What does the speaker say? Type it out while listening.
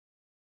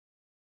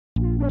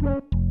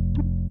Bye,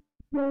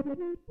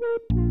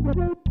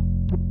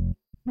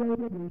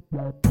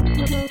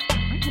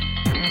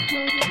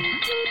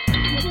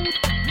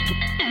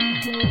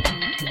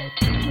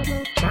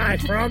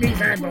 Froggies,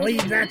 I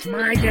believe that's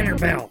my dinner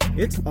bell.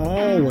 It's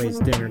always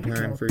dinner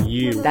time for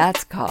you.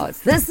 That's 'cause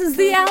this is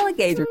the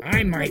Alligator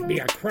I might be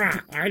a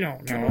croc, I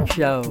don't know.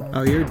 Show.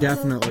 Oh, you're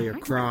definitely a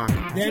croc.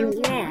 Then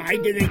why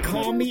do they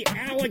call me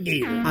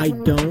Alligator? I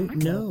don't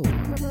know.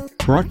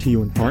 Brought to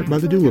you in part by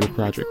the Doolittle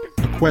Project,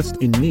 a quest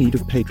in need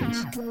of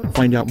patrons.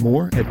 Find out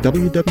more at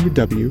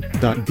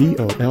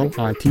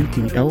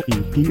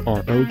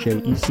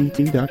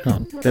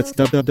www.DOLITTLEPROJECT.com. That's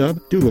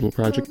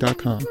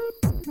www.doolittleproject.com.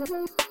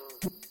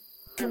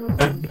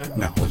 And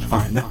now let's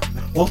find out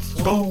what's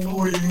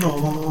going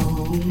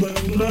on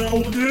in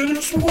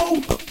Alligator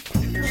Swamp.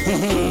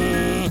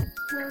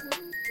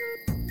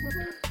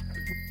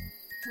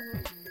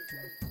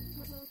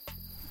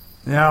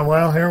 Yeah,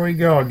 well, here we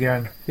go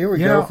again. Here we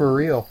go for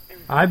real.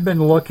 I've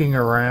been looking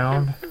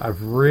around.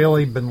 I've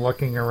really been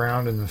looking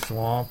around in the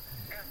swamp,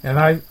 and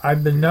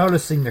I've been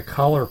noticing the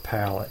color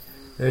palette.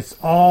 It's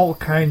all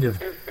kind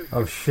of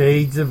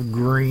shades of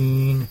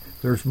green.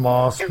 There's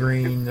moss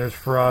green, there's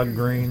frog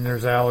green,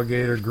 there's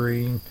alligator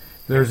green,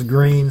 there's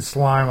green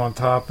slime on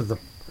top of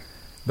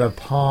the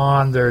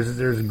pond,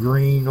 there's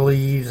green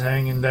leaves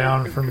hanging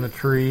down from the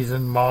trees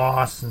and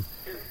moss,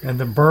 and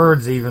the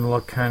birds even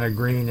look kind of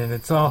green, and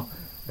it's all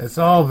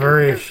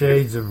various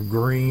shades of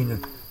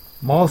green.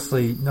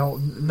 Mostly,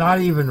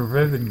 not even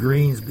vivid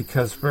greens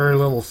because very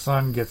little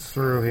sun gets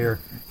through here.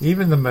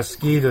 Even the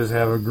mosquitoes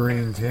have a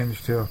green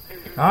tinge to them.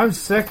 I'm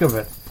sick of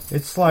it.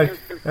 It's like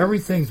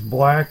everything's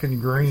black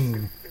and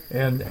green.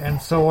 And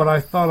so what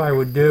I thought I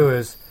would do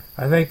is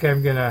I've got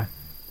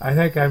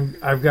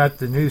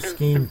the new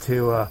scheme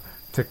to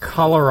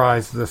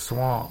colorize the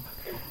swamp.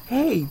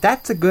 Hey,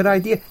 that's a good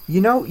idea.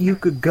 You know, you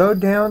could go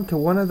down to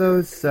one of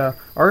those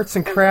arts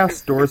and crafts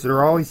stores that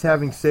are always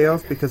having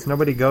sales because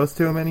nobody goes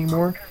to them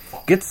anymore.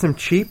 Get some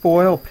cheap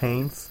oil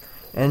paints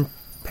and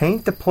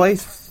paint the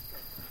place.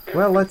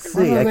 Well, let's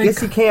see. I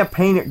guess you can't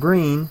paint it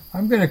green.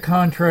 I'm going to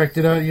contract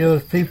it out.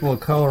 There's people who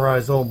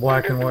colorize old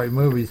black and white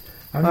movies.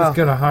 I'm just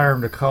going to hire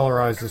them to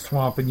colorize the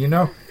swamp.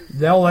 And,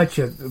 they'll let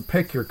you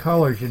pick your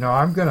colors. What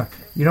I'm going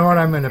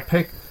to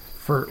pick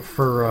for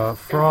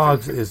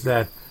frogs is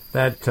that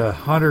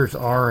hunter's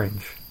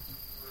orange.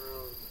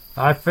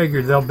 I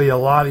figured they'll be a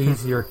lot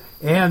easier,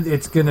 and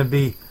it's going to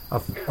be a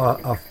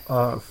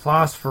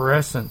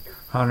phosphorescent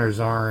hunter's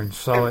orange.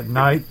 So at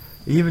night,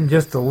 even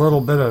just a little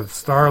bit of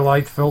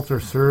starlight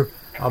filters through,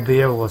 I'll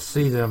be able to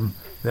see them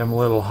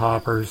little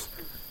hoppers,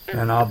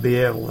 and I'll be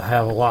able to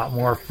have a lot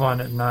more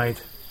fun at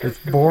night. It's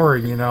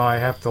boring, I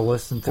have to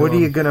listen to What them.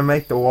 are you going to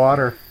make the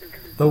water?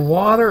 The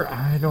water,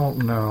 I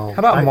don't know. How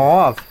about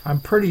mauve?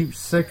 I'm pretty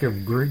sick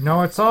of green.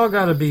 No, it's all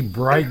got to be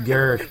bright,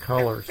 garish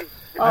colors.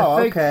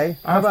 Okay.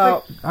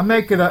 I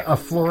make it a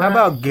fluorescent. How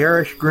about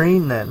garish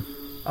green then?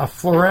 A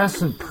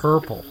fluorescent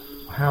purple.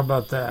 How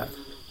about that?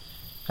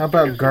 How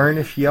about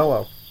garnish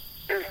yellow?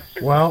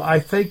 Well, I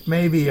think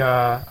maybe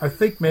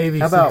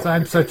since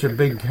I'm such a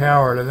big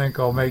coward, I think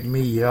I'll make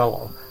me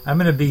yellow. I'm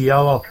going to be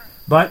yellow,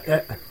 but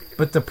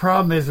the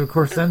problem is, of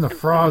course, then the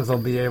frogs will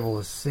be able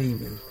to see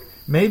me.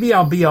 Maybe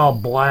I'll be all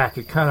black.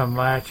 It kind of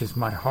matches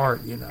my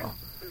heart,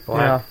 Black.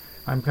 Yeah.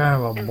 I'm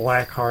kind of a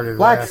black-hearted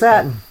Black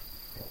satin.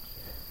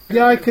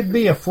 Yeah, I could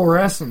be a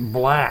fluorescent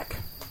black.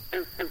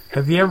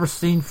 Have you ever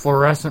seen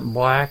fluorescent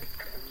black?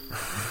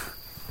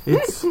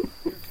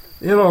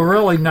 It'll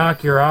really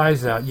knock your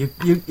eyes out.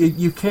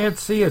 You can't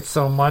see it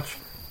so much.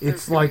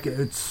 It's like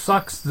it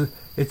sucks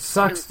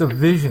the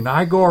vision.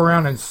 I go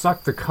around and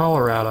suck the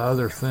color out of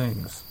other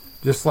things,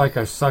 just like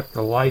I suck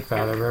the life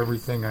out of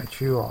everything I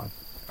chew on.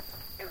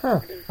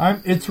 Huh.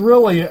 It's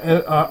really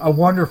a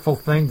wonderful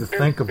thing to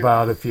think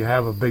about if you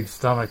have a big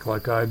stomach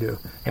like I do,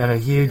 and a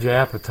huge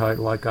appetite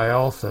like I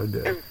also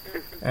do,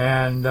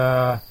 and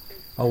a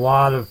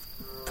lot of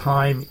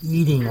time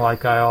eating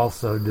like I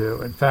also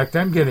do. In fact,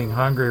 I'm getting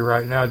hungry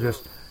right now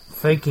just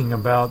thinking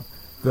about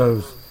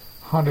those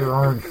hunter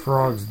orange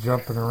frogs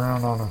jumping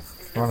around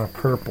on a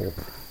purple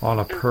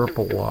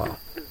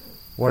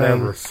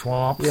whatever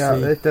swamp sea.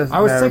 It doesn't I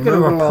was matter. thinking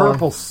Move of a along.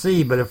 purple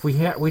sea, but if we'd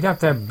have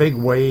to have big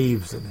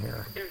waves in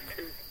here.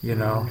 We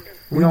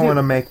don't want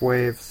to make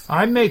waves.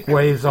 I make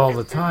waves all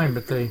the time,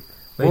 but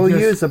we'll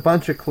use a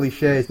bunch of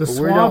cliches, the but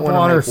we don't swamp want to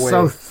water's make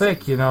waves. so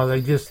thick,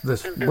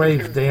 the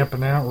waves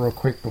dampen out real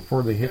quick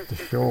before they hit the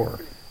shore,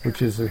 which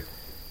is a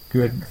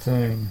good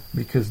thing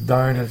because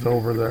Dinah's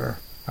over there.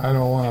 I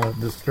don't want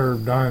to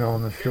disturb Dinah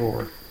on the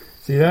shore.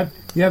 See that?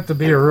 You have to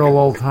be a real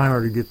old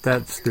timer to get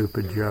that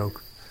stupid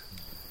joke.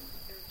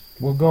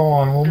 We'll go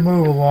on. We'll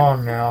move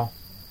along now.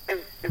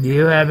 Do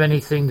you have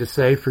anything to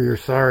say for your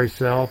sorry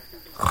self?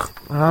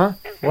 Huh?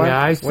 What?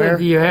 Yeah, I said,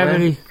 do you have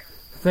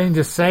anything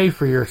to say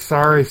for your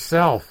sorry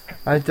self?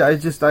 I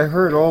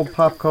heard old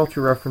pop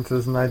culture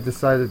references and I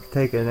decided to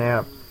take a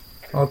nap.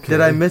 Okay.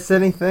 Did I miss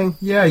anything?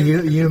 Yeah,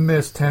 you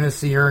missed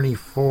Tennessee Ernie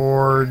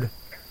Ford,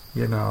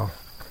 Sal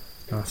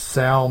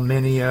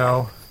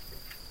Mineo,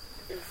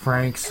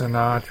 Frank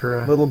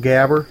Sinatra. Little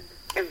Gabber.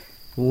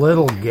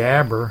 Little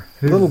Gabber.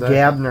 Who's Little that?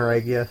 Gabner, I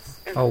guess.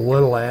 Oh,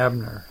 Little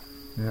Abner.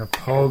 Yeah,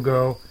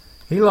 Pogo.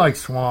 He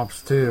likes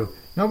swamps, too.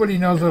 Nobody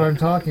knows what I'm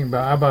talking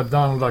about. How about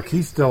Donald Duck?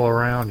 He's still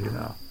around, you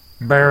know.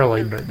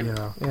 Barely, but, you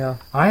know. Yeah.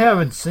 I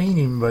haven't seen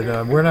him,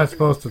 but we're not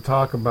supposed to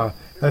talk about...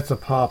 That's a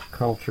pop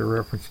culture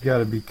reference. You got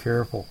to be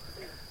careful.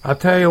 I'll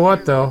tell you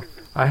what, though.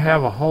 I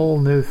have a whole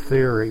new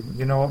theory.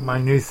 You know what my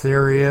new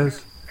theory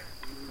is?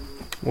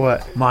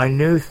 What? My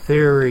new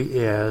theory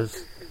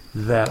is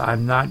that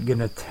I'm not going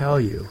to tell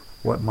you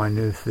what my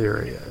new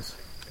theory is.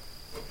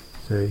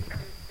 See?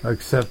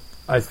 Except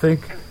I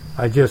think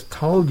I just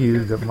told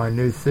you that my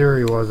new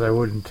theory was I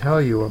wouldn't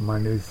tell you what my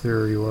new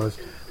theory was,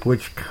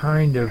 which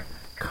kind of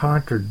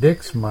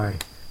contradicts my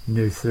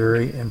new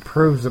theory and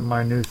proves that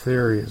my new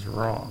theory is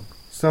wrong.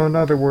 So in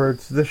other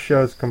words, this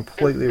show's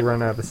completely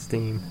run out of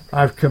steam.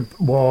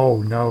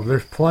 Whoa, no,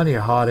 there's plenty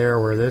of hot air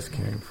where this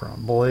came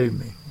from, believe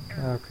me.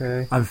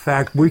 Okay. In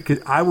fact,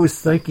 I was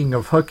thinking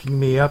of hooking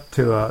me up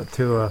to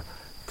a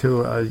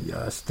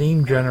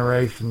steam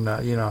generation,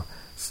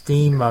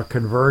 steam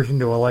conversion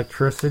to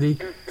electricity,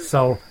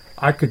 so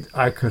I could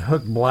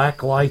hook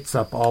black lights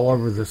up all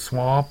over the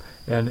swamp,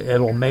 and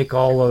it'll make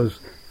all those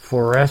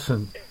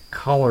fluorescent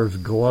colors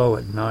glow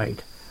at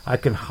night. I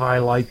can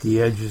highlight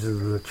the edges of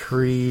the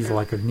trees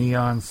like a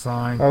neon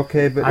sign.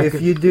 Okay, but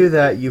if you do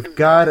that, you've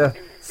got to,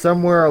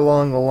 somewhere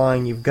along the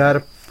line, you've got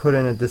to put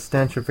in a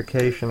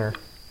destensificationer.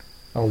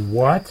 A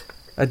what?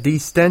 A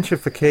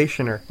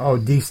destensificationer. Oh,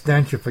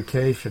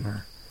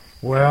 destensificationer.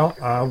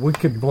 Well, we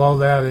could blow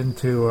that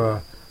into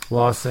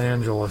Los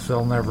Angeles.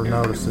 They'll never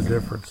notice the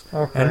difference.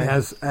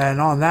 Okay. And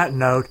on that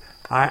note,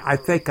 I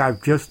think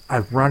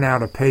I've run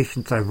out of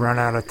patience. I've run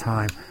out of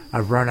time.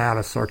 I've run out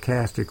of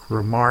sarcastic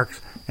remarks,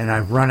 and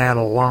I've run out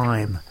of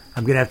lime.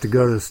 I'm going to have to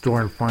go to the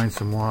store and find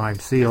some lime.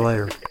 See you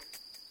later.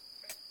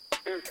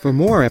 For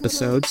more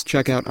episodes,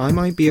 check out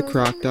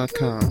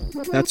imightbeacroc.com.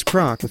 That's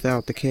croc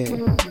without the K.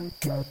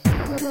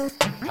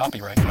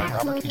 Copyright by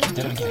Robert E.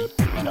 Dittengate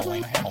and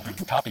Elena Hamilton.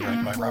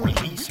 Copyright by Robert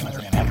E.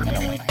 Singer and Elena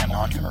Hamilton.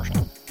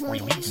 Non-commercial.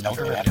 Release. No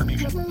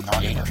attribution.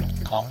 Non-commercial.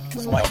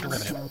 Commons.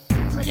 Derivative.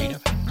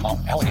 Creative.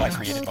 Alligator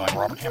created by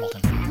Robert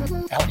Hamilton.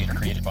 Alligator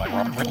created by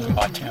Robert. Written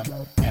by Tim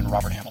and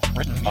Robert Hamilton.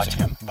 Written by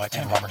Tim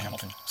and Robert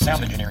Hamilton.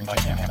 Sound engineering by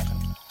Tim Hamilton.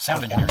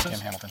 Sound engineers Tim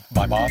Hamilton.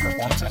 By Bob,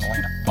 Performance, and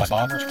Elena. By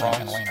Bob, Frogs,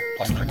 and Elena.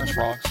 Plus crickets,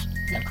 frogs,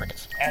 and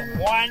crickets. And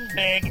one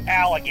big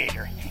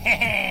alligator.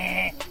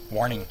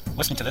 Warning.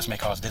 Listening to this may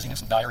cause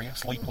dizziness, diarrhea,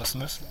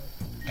 sleeplessness,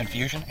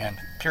 confusion, and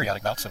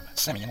periodic bouts of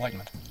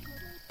semi-enlightenment.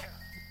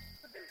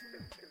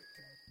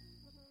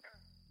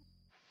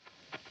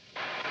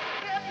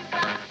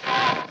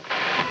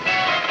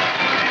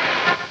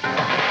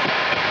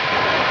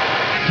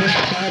 This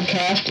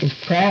podcast is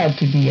proud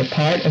to be a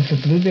part of the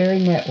Blueberry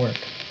Network.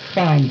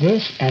 Find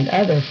this and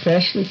other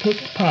freshly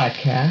picked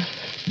podcasts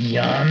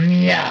Yum,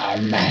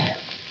 yum.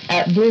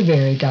 at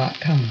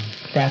blueberry.com.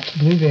 That's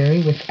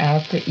blueberry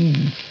without the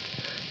E.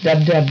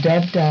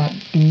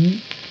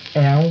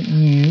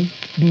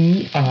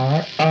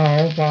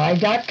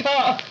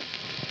 www.blueberry.com.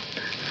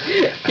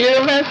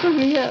 You're messing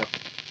me up.